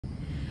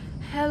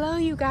Hello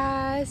you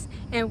guys,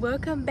 and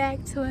welcome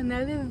back to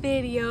another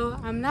video.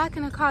 I'm not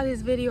gonna call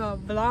this video a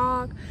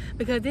vlog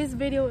because this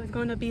video is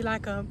gonna be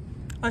like a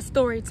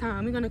story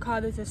time. We're gonna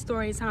call this a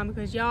story time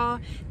because y'all,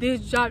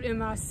 this dropped in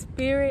my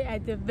spirit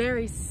at the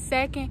very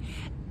second.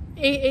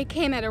 It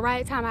came at the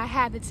right time. I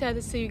had to tell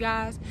this to you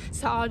guys.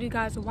 So all you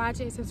guys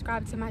watching and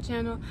subscribe to my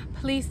channel,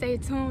 please stay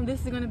tuned.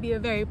 This is gonna be a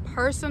very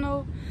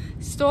personal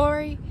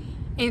story,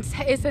 and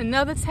it's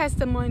another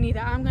testimony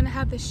that I'm gonna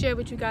have to share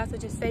with you guys, so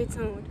just stay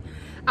tuned.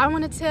 I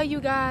want to tell you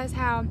guys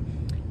how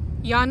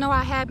y'all know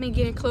I have been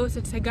getting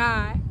closer to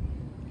God,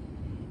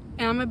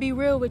 and I'm gonna be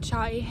real with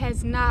y'all, it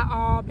has not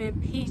all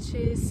been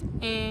peaches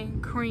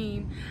and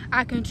cream.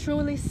 I can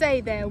truly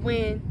say that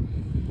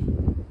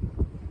when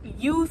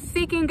you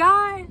seeking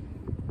God,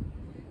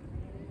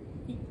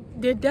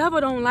 the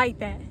devil don't like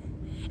that.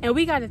 And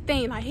we gotta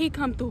think, like, he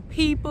come through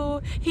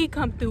people, he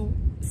come through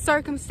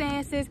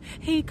circumstances,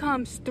 he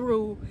comes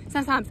through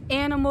sometimes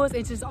animals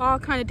and just all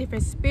kind of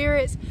different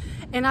spirits.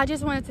 And I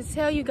just wanted to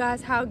tell you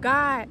guys how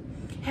God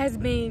has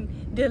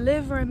been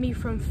delivering me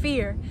from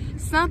fear.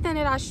 Something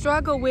that I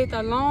struggled with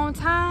a long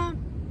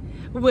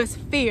time was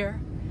fear.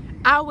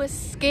 I was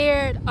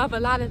scared of a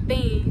lot of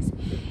things,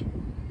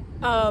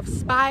 of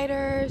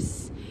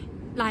spiders,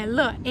 like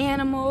little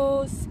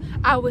animals.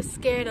 I was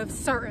scared of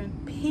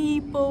certain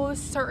people,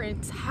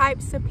 certain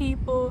types of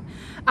people.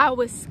 I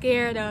was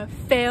scared of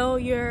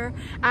failure.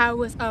 I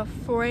was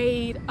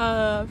afraid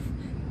of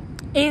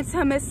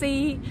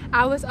intimacy.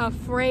 I was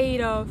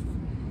afraid of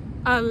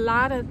a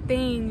lot of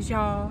things,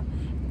 y'all.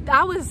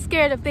 I was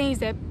scared of things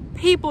that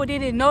people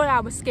didn't know that I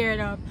was scared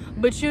of.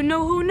 But you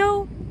know who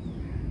knew?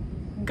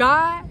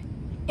 God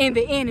and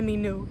the enemy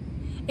knew.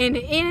 And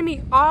the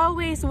enemy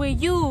always will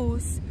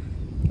use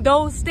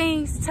those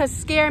things to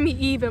scare me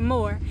even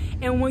more.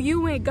 And when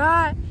you with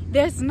God,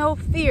 there's no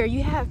fear.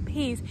 You have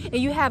peace and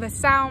you have a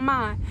sound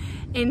mind.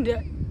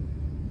 And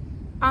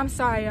I'm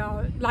sorry,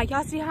 y'all. Like,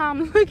 y'all see how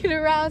I'm looking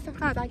around?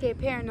 Sometimes I get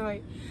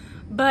paranoid.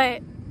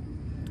 But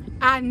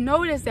I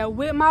noticed that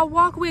with my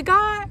walk with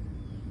God,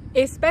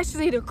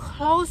 especially the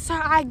closer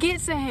I get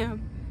to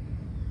him,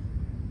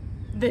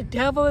 the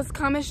devil is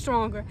coming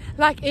stronger.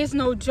 Like, it's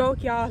no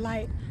joke, y'all.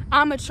 Like,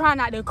 I'ma try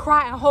not to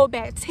cry and hold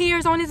back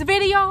tears on this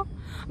video,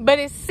 but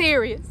it's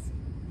serious.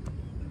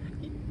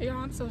 Y'all,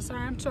 I'm so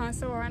sorry. I'm trying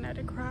so hard not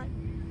to cry.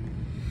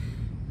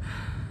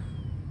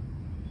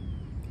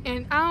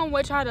 And I don't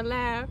want y'all to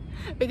laugh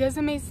because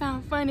it may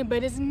sound funny,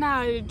 but it's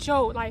not a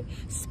joke. Like,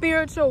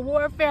 spiritual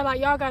warfare, like,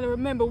 y'all gotta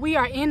remember, we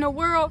are in the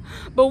world,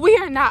 but we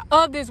are not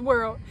of this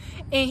world.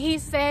 And he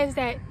says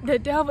that the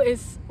devil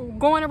is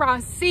going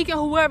around seeking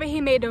whoever he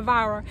may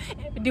devour.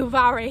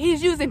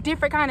 He's using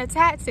different kind of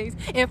tactics.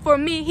 And for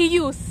me, he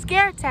used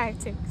scare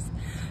tactics.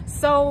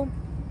 So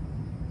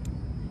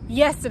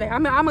yesterday,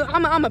 I'm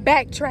a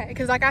backtrack,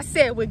 because like I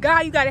said, with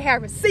God you gotta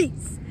have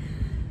receipts.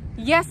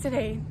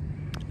 Yesterday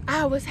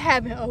I was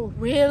having a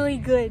really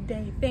good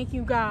day, thank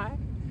you God,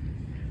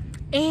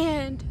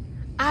 and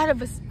out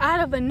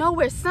of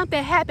nowhere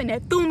something happened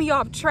that threw me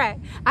off track.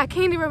 I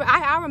can't even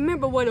I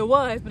remember what it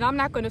was, but I'm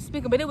not going to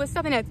speak it. But it was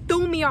something that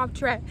threw me off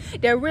track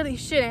that really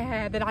shouldn't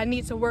have, that I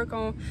need to work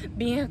on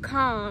being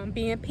calm,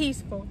 being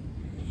peaceful,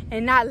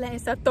 and not letting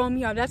stuff throw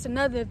me off. That's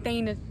another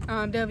thing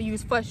that devil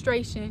use: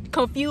 frustration,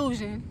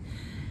 confusion.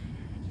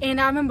 And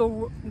I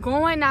remember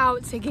going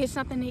out to get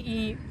something to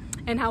eat,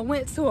 and I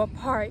went to a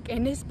park,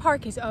 and this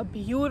park is a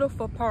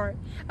beautiful park,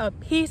 a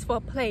peaceful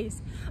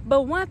place.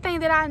 But one thing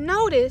that I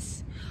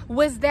noticed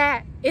was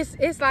that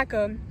it's like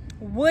a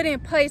wooden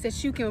place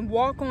that you can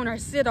walk on or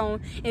sit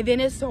on, and then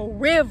it's a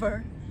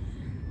river.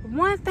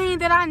 One thing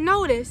that I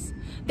noticed,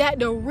 that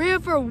the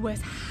river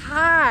was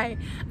high.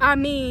 I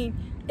mean,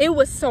 it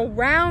was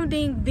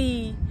surrounding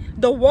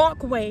the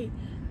walkway.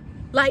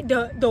 Like,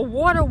 the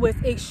water was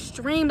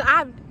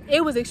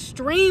it was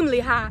extremely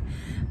high.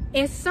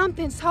 And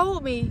something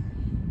told me,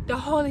 the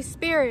Holy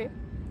Spirit,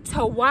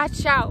 to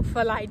watch out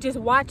for, like, just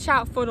watch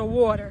out for the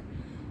water.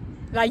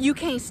 Like, you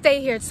can't stay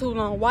here too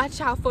long.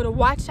 Watch out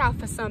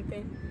for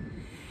something.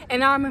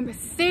 And I remember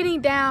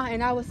sitting down,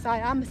 and I was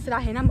like, I'm gonna sit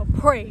out here and I'm gonna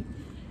pray.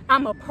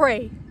 I'm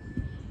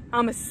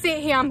gonna sit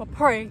here, I'm gonna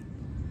pray.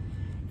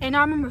 And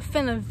I remember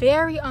feeling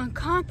very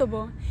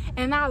uncomfortable,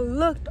 and I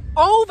looked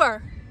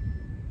over,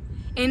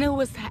 and it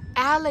was an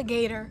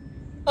alligator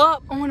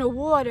up on the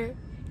water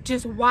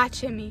just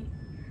watching me.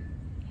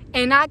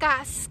 And I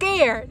got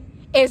scared,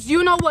 as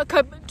you know what,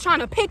 trying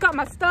to pick up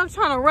my stuff,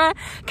 trying to run.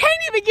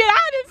 Can't even get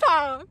out in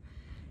time.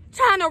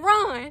 Trying to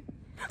run.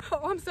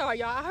 Oh, I'm sorry,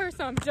 y'all. I heard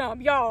something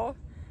jump. Y'all,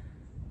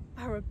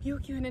 I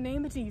rebuke you in the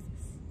name of Jesus.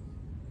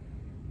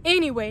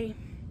 Anyway,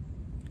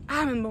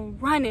 I remember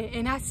running,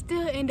 and I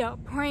still ended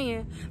up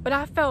praying, but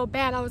I felt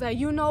bad. I was like,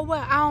 you know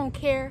what? I don't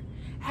care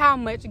how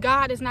much.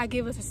 God does not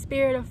give us a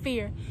spirit of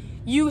fear.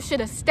 You should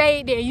have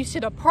stayed there. You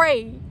should have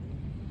prayed.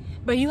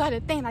 But you got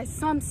to think, like,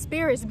 some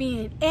spirits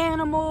being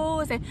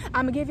animals. And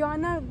I'm going to give y'all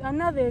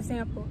another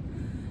example.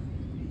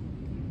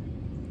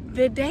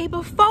 The day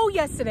before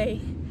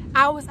yesterday,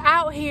 I was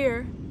out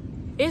here.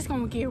 It's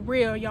going to get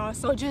real, y'all.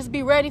 So just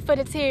be ready for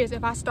the tears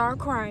if I start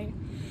crying.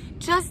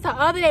 just the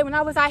other day when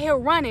I was out here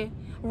running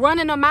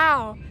a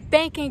mile,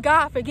 thanking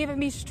God for giving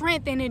me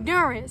strength and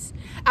endurance.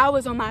 I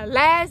was on my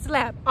last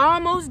lap,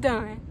 almost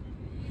done,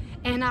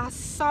 and I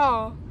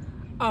saw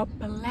a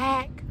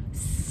black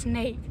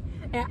snake.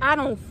 And I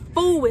don't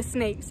fool with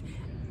snakes.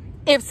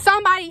 If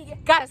somebody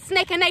got a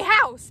snake in their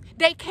house,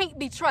 they can't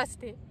be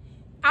trusted.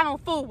 I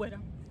don't fool with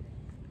them.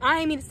 I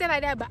ain't mean to say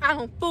like that, but I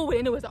don't fool with it.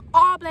 And it was an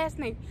all black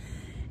snake.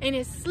 And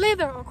it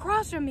slithered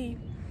across from me.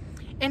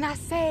 And I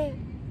said,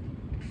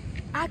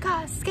 I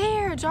got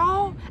scared,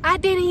 y'all. I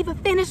didn't even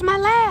finish my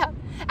lap.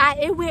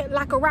 It went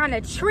like around a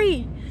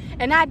tree.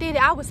 And I did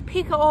it. I was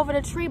peeking over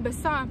the tree, but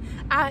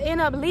I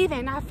ended up leaving,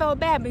 and I felt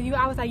bad. But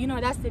I was like,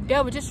 that's the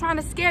devil just trying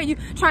to scare you,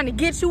 trying to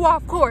get you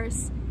off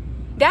course.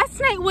 That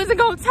snake wasn't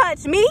going to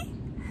touch me.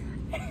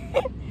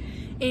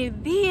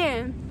 And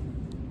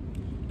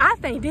then, I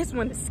think this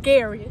one is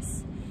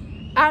scariest.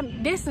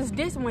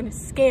 This one is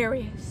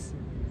scariest.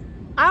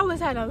 I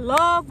was at a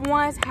loved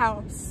one's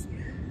house,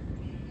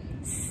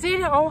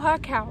 sitting on her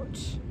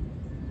couch.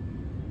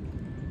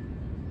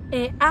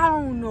 And I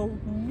don't know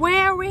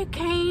where it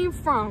came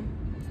from,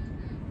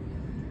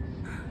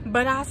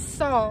 but I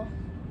saw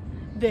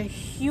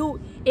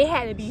it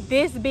had to be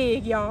this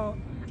big, y'all.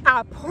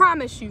 I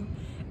promise you,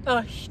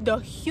 the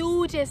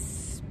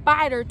hugest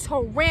spider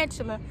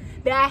tarantula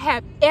that I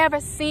have ever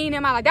seen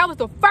in my life. That was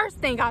the first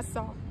thing I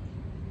saw.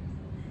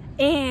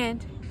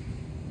 And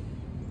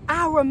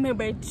I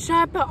remember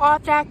jumping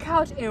off that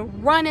couch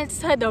and running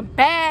to the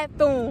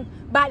bathroom,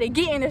 about to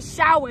get in the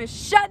shower and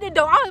shut the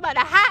door. I was about to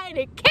hide in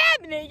the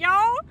cabinet,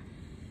 y'all.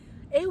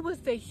 It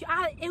looked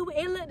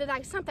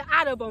like something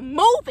out of a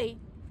movie.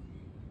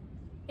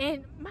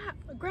 And my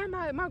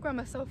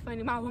grandma's so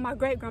funny. My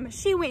great grandma,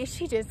 she went and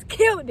she just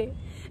killed it.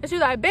 And she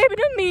was like, baby,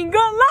 this mean good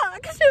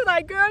luck. She was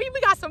like, girl, we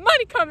got some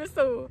money coming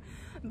soon.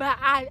 But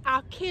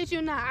I'll kid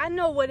you not, I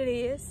know what it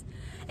is.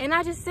 And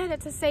I just said it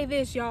to say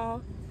this,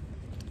 y'all.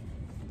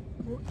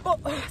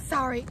 Oh,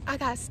 sorry,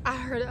 I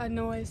heard a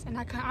noise, and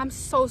I'm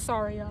so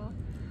sorry, y'all.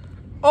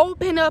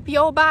 Open up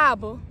your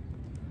Bible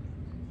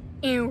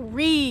and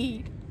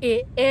read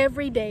it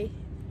every day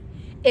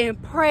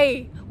and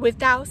pray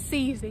without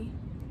ceasing.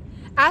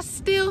 I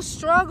still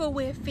struggle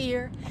with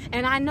fear,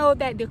 and I know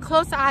that the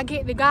closer I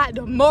get to God,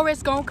 the more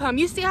it's gonna come.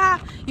 You see how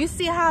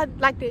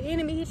like the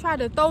enemy, he tried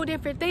to throw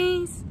different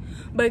things,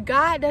 but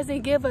God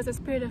doesn't give us a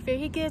spirit of fear.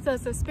 He gives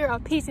us a spirit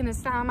of peace and a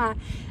sound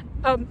mind.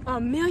 A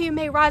million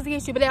may rise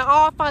against you, but they'll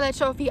all fall at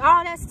your feet.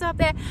 All that stuff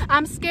that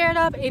I'm scared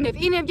of, and if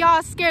any of y'all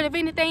are scared of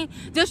anything,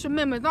 just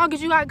remember, as long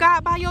as you got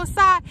God by your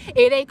side,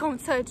 it ain't gonna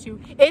touch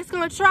you. It's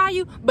gonna try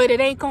you, but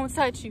it ain't gonna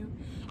touch you.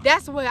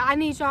 That's what I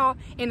need y'all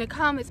in the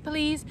comments.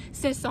 Please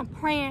send some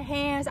praying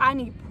hands. I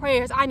need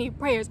prayers.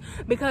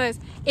 Because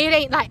it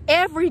ain't like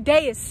every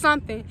day is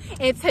something.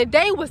 And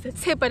today was the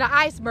tip of the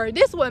iceberg.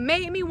 This is what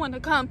made me want to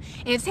come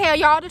and tell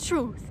y'all the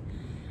truth.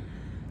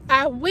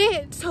 I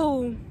went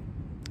to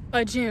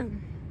a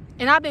gym,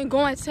 and I've been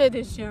going to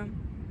this gym,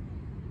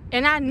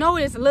 and I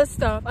noticed little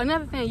stuff.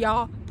 Another thing,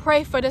 y'all,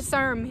 pray for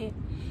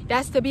discernment.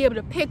 That's to be able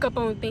to pick up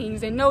on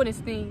things and notice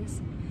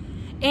things.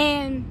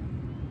 And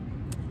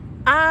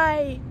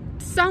I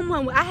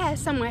had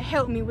someone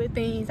help me with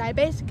things. I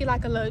basically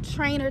like a little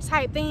trainer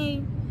type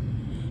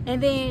thing,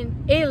 and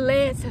then it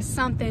led to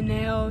something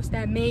else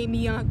that made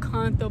me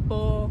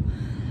uncomfortable.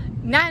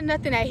 Not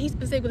nothing that he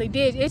specifically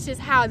did, it's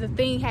just how the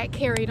thing had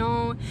carried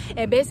on.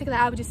 And basically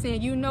I was just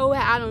saying, you know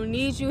what, I don't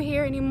need you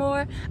here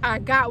anymore. I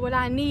got what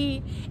I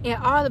need. And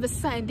all of a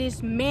sudden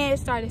this man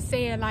started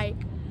saying like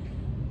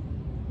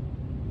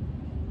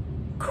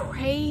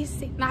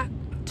crazy, not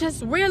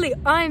just really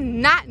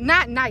not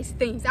nice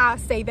things, I'll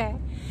say that.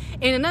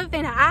 And another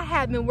thing that I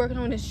have been working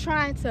on is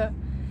trying to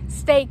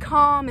stay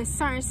calm in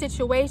certain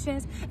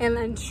situations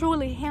and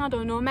truly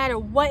handle no matter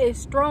what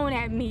is thrown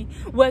at me,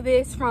 whether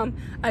it's from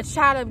a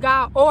child of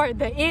God or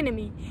the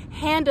enemy.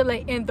 Handle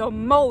it in the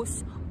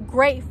most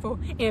grateful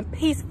and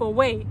peaceful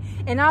way.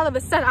 And all of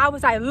a sudden I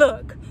was like,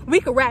 look,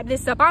 we could wrap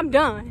this up, I'm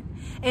done.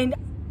 And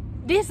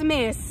this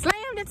man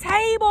slammed the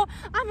table.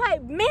 I'm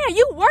like, man,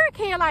 you work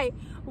here, like,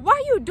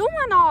 why you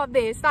doing all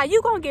this? Like,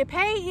 you gonna get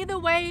paid either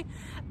way.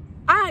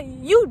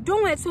 You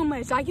doing too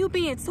much, like you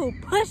being too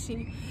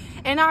pushy.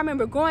 And I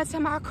remember going to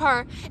my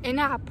car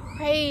and I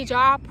prayed,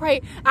 y'all. I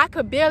prayed. I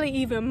could barely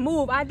even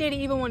move. I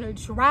didn't even want to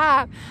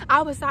drive.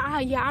 I was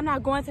like, yeah, I'm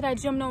not going to that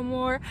gym no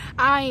more.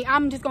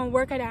 I'm just going to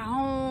work it at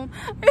home.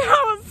 And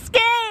I was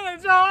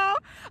scared, y'all.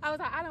 I was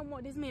like, I don't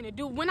want this man to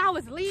do. When I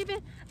was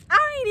leaving,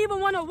 I ain't even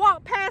want to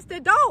walk past the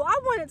door. I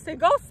wanted to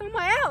go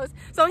somewhere else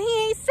so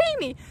he ain't see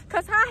me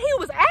because how he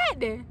was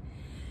acting.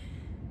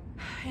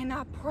 And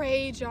I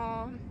prayed,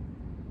 y'all.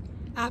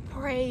 I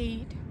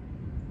prayed.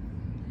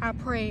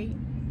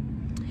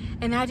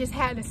 And I just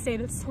had to say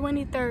the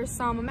 23rd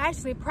Psalm. I'm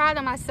actually proud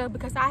of myself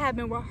because I have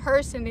been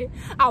rehearsing it.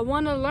 I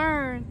want to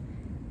learn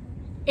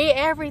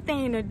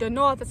everything to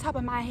know off the top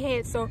of my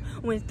head. So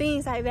when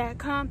things like that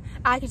come,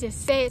 I can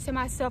just say it to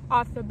myself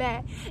off the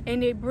bat,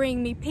 and it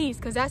bring me peace,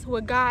 because that's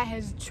what God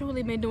has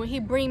truly been doing. He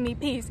bring me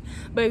peace.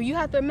 But you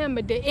have to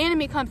remember, the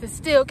enemy comes to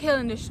steal, kill,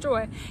 and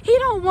destroy. He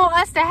don't want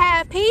us to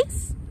have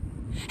peace.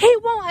 He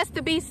want us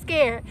to be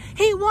scared.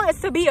 He wants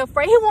us to be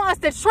afraid. He wants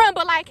us to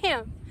tremble like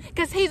him,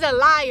 because he's a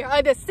liar,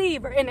 a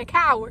deceiver, and a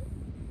coward.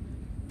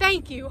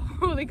 Thank you,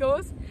 Holy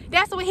Ghost.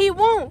 That's what he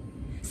wants.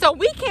 So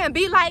we can't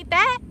be like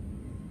that.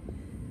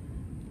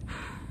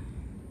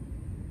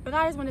 But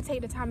I just want to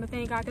take the time to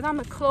thank God, because I'm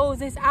going to close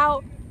this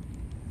out.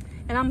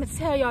 And I'm going to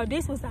tell y'all,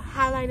 this was the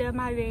highlight of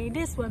my day.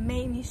 This what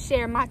made me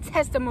share my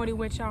testimony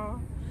with y'all.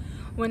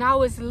 When I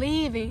was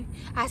leaving,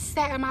 I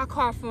sat in my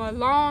car for a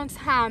long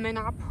time, and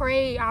I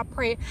prayed.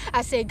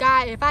 I said,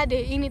 God, if I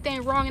did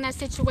anything wrong in that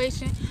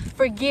situation,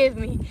 forgive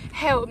me,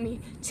 help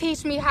me,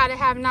 teach me how to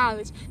have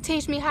knowledge,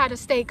 teach me how to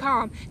stay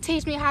calm,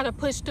 teach me how to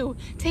push through,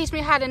 teach me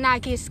how to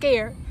not get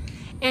scared.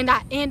 And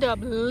I ended up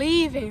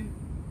leaving,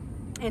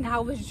 and I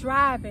was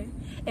driving,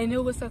 and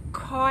there was a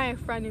car in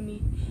front of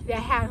me that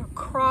had a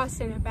cross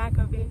in the back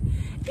of it.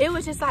 It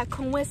was just like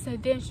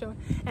coincidental.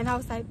 And I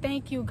was like,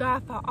 thank you,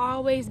 God, for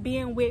always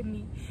being with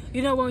me.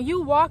 You know, when you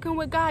walking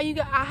with God,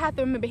 I have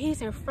to remember,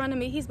 he's in front of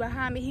me, he's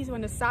behind me, he's on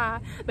the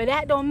side. But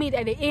that don't mean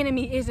that the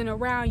enemy isn't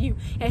around you.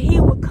 And he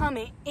will come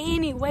in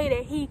any way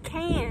that he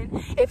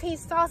can. If he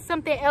saw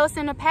something else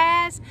in the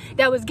past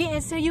that was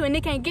getting to you and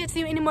it can't get to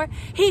you anymore,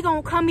 he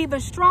gonna come even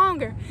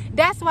stronger.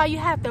 That's why you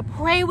have to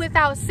pray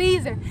without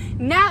ceasing.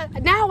 Now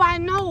I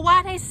know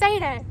why they say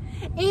that.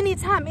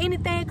 Anytime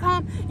anything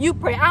comes, you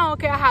pray. I don't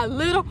care how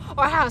little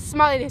or how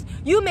small it is.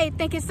 You may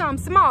think it's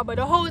something small, but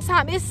the whole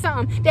time it's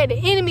something that the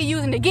enemy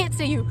using to get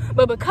to you.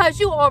 But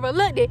because you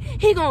overlooked it,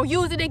 he gonna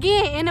use it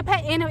again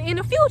in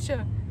the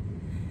future.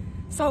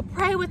 So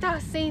pray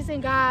without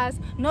ceasing, guys.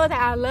 Know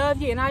that I love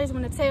you, and I just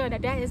want to tell you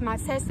that is my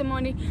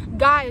testimony.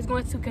 God is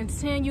going to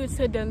continue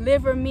to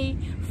deliver me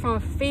from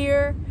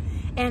fear.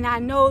 And I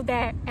know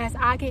that as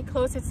I get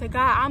closer to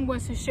God, I'm going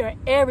to share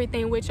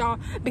everything with y'all,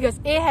 because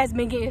it has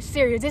been getting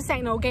serious. This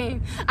ain't no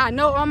game. I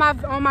know on my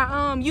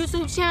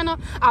YouTube channel,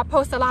 I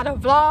post a lot of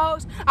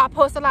vlogs. I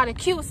post a lot of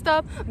cute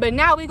stuff. But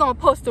now we're going to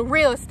post the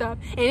real stuff.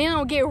 And it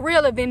don't get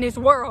realer than this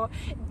world.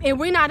 And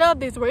we're not of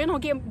this world. It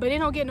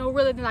don't get no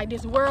realer than like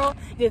this world,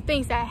 the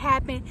things that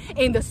happen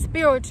in the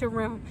spiritual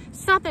realm.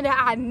 Something that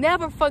I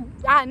never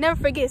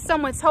forget.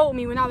 Someone told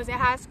me when I was in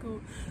high school.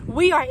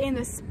 We are in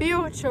the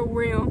spiritual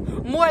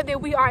realm more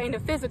than we are in the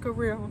physical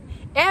realm.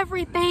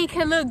 Everything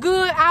can look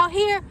good out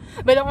here,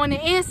 but on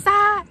the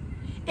inside,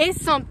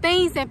 it's some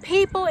things and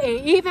people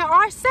and even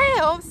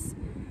ourselves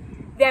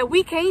that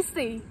we can't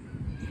see,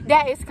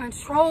 that is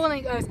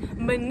controlling us,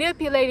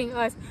 manipulating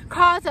us,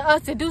 causing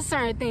us to do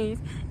certain things.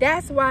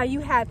 That's why you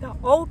have to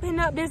open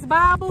up this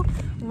Bible.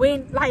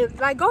 When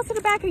like go to the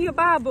back of your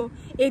Bible.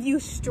 If you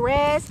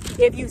stressed,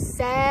 if you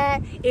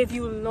sad, if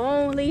you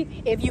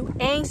lonely, if you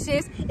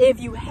anxious, if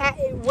you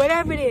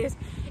whatever it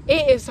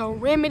is a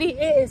remedy.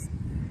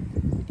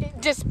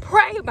 Just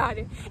pray about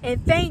it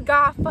and thank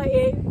God for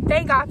it.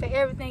 Thank God for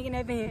everything in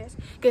advance,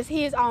 because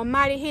he is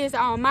almighty. He is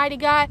the almighty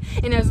God,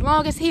 and as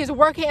long as he is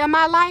working in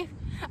my life,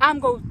 I'm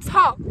gonna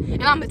talk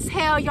and I'm gonna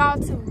tell y'all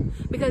too,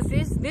 because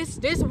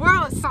this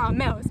world is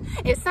something else,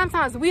 and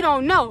sometimes we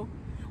don't know,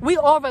 we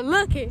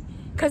overlook it.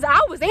 Because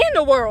I was in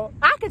the world.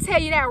 I can tell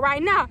you that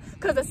right now.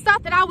 Because the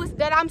stuff that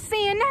I'm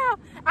seeing now,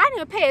 I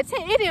didn't pay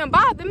attention. It didn't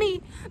bother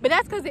me. But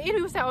that's because the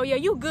enemy was saying, oh yeah,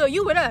 you good,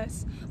 you with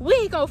us. We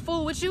ain't gonna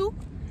fool with you.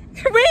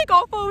 We ain't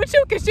gonna fool with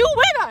you because you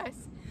with us.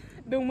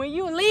 But when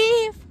you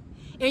leave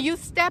and you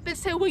step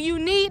into where you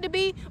need to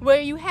be,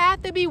 where you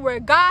have to be, where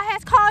God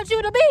has called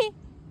you to be,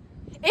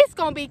 it's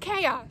gonna be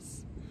chaos.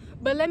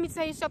 But let me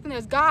tell you something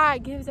else.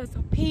 God gives us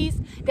a peace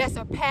that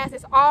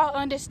surpasses all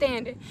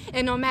understanding.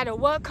 And no matter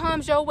what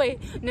comes your way,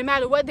 no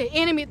matter what the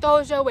enemy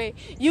throws your way,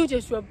 you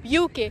just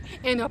rebuke it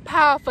in the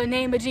powerful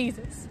name of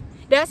Jesus.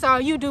 That's all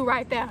you do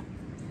right there.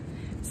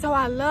 So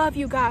I love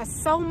you guys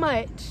so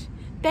much.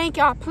 Thank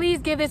y'all. Please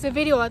give this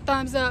video a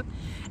thumbs up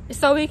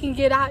so we can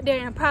get out there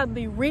and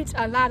probably reach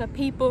a lot of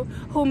people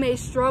who may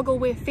struggle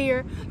with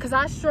fear. Because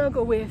I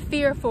struggled with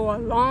fear for a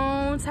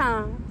long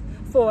time.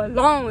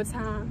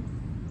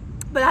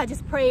 But I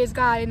just praise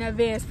God in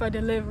advance for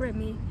delivering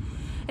me.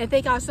 And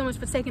thank y'all so much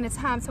for taking the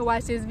time to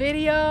watch this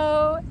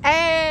video.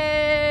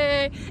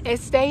 Hey! And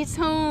stay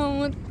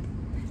tuned.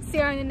 See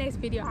you in the next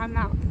video. I'm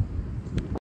out.